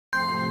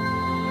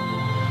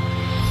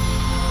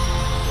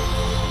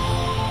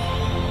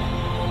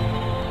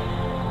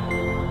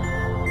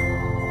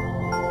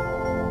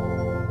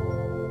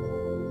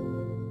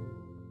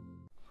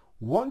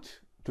Want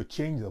to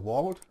change the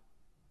world?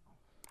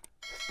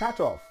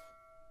 Start off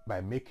by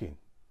making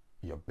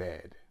your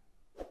bed.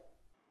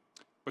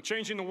 But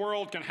changing the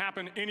world can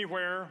happen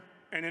anywhere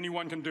and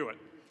anyone can do it.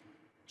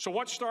 So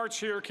what starts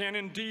here can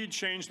indeed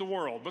change the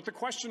world. But the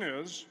question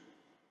is,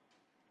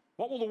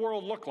 what will the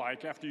world look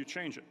like after you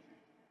change it?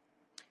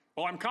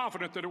 Well, I'm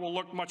confident that it will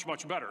look much,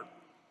 much better.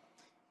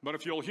 But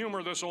if you'll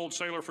humor this old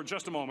sailor for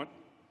just a moment,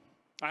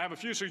 I have a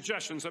few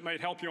suggestions that may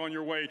help you on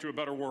your way to a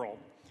better world.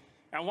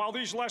 And while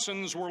these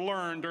lessons were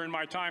learned during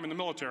my time in the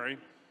military,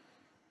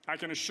 I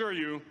can assure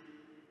you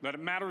that it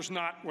matters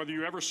not whether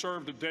you ever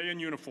served a day in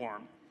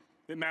uniform.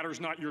 It matters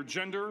not your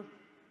gender,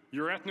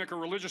 your ethnic or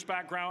religious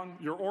background,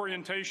 your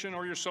orientation,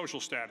 or your social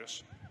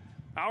status.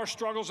 Our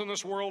struggles in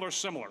this world are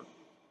similar,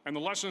 and the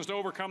lessons to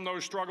overcome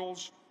those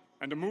struggles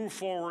and to move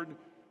forward,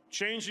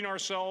 changing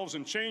ourselves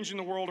and changing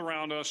the world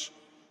around us,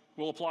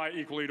 will apply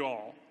equally to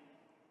all.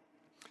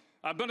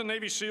 I've been a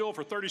Navy SEAL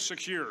for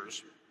 36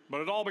 years, but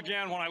it all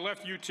began when I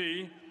left UT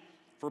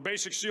for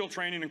basic SEAL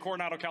training in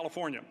Coronado,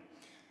 California.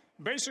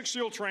 Basic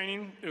SEAL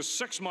training is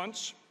 6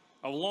 months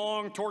of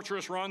long,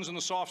 torturous runs in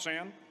the soft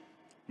sand,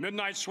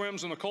 midnight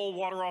swims in the cold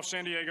water off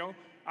San Diego,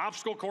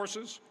 obstacle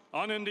courses,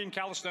 unending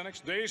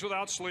calisthenics, days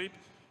without sleep,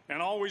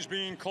 and always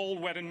being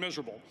cold, wet, and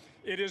miserable.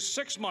 It is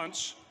 6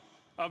 months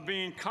of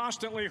being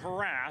constantly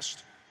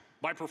harassed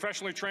by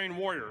professionally trained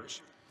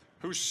warriors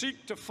who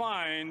seek to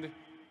find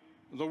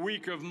the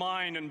weak of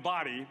mind and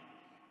body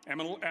and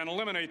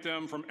eliminate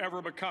them from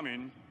ever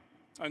becoming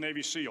a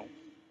Navy SEAL.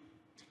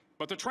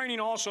 But the training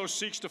also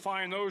seeks to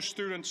find those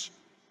students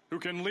who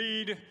can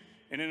lead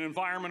in an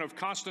environment of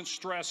constant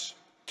stress,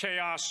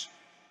 chaos,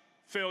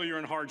 failure,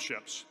 and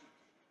hardships.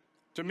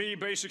 To me,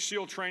 basic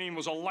SEAL training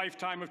was a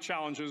lifetime of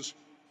challenges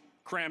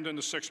crammed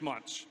into 6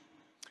 months.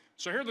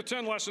 So here are the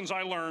 10 lessons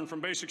I learned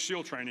from basic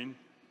SEAL training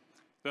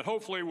that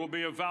hopefully will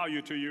be of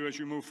value to you as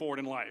you move forward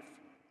in life.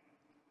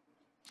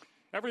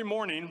 Every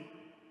morning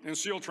in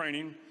SEAL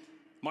training,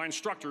 my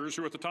instructors,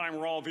 who at the time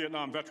were all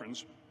Vietnam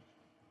veterans,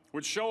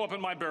 would show up in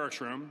my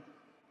barracks room,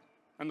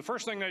 and the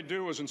first thing they'd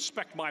do was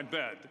inspect my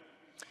bed.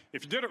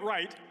 If you did it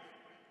right,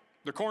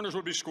 the corners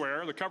would be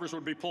square, the covers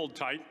would be pulled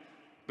tight,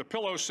 the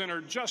pillow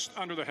centered just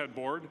under the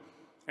headboard,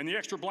 and the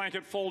extra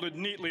blanket folded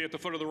neatly at the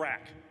foot of the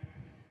rack.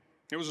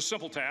 It was a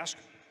simple task,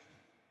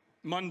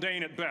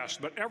 mundane at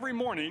best, but every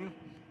morning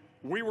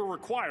we were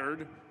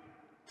required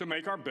to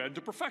make our bed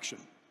to perfection.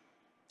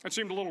 It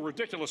seemed a little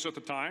ridiculous at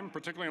the time,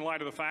 particularly in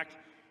light of the fact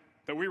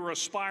that we were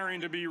aspiring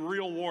to be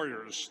real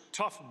warriors,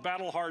 tough,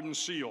 battle-hardened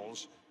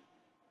SEALs.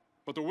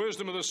 But the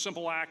wisdom of this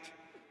simple act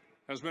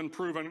has been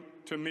proven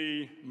to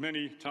me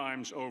many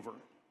times over.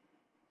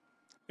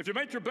 If you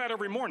make your bed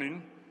every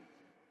morning,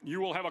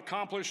 you will have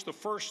accomplished the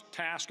first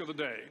task of the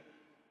day.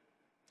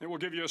 It will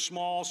give you a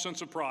small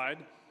sense of pride,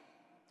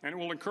 and it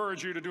will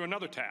encourage you to do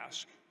another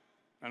task,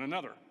 and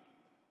another,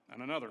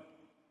 and another.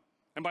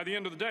 And by the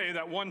end of the day,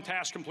 that one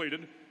task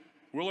completed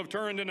will have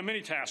turned into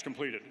many tasks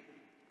completed.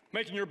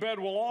 Making your bed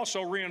will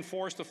also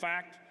reinforce the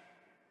fact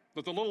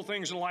that the little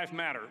things in life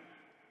matter.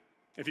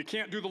 If you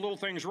can't do the little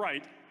things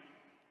right,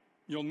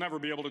 you'll never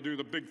be able to do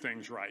the big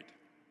things right.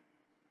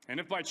 And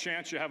if by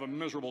chance you have a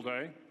miserable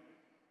day,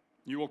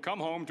 you will come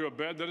home to a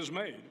bed that is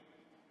made,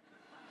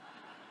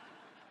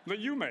 that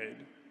you made.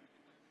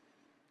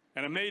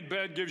 And a made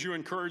bed gives you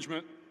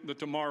encouragement that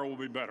tomorrow will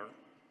be better.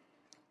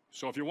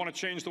 So if you want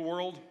to change the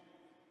world,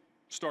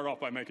 start off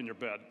by making your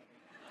bed.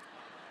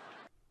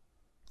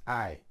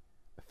 Hi,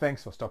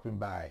 thanks for stopping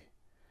by.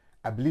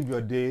 I believe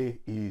your day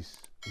is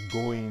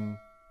going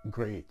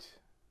great.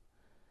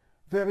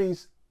 There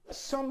is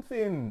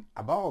something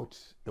about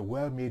a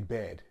well-made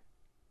bed.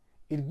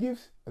 It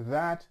gives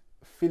that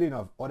feeling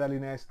of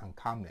orderliness and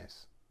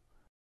calmness.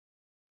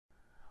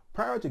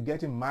 Prior to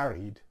getting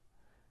married,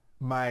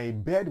 my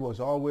bed was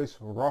always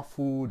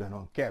ruffled and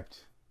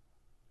unkempt.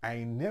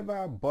 I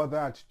never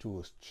bothered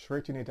to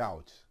straighten it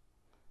out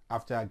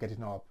after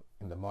getting up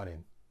in the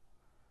morning.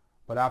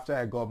 But after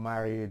I got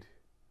married,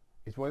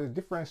 it was a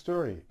different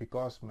story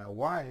because my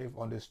wife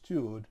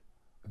understood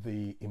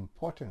the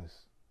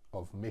importance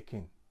of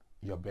making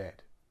your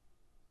bed.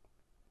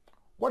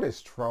 What a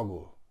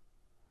struggle.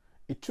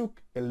 It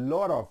took a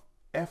lot of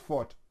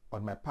effort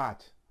on my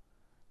part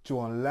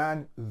to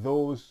unlearn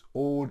those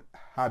old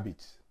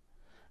habits.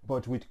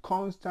 But with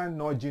constant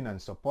nudging and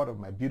support of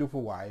my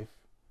beautiful wife,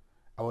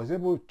 I was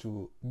able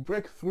to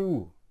break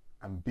through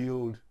and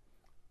build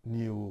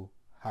new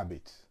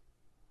habits.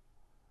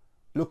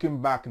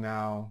 Looking back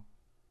now,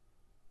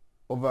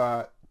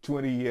 over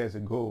 20 years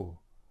ago,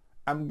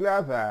 I'm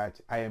glad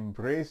that I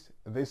embraced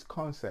this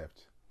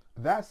concept,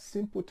 that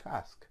simple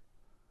task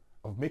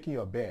of making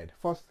your bed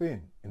first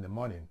thing in the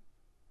morning.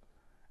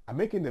 And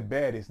making the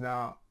bed is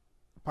now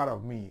part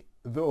of me,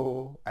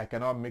 though I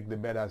cannot make the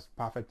bed as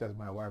perfect as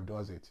my wife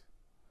does it.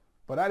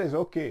 But that is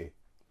okay.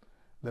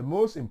 The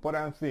most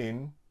important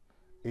thing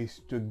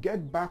is to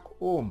get back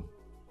home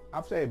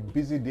after a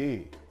busy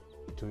day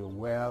to a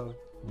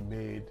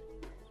well-made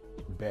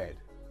bed.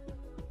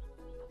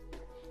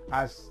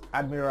 As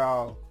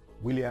Admiral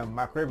William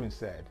McRaven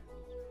said,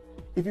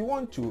 If you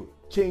want to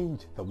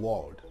change the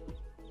world,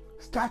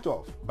 start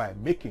off by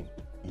making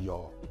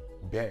your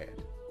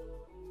bed.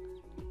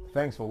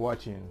 Thanks for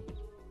watching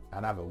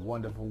and have a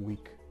wonderful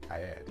week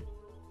ahead.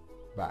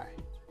 Bye.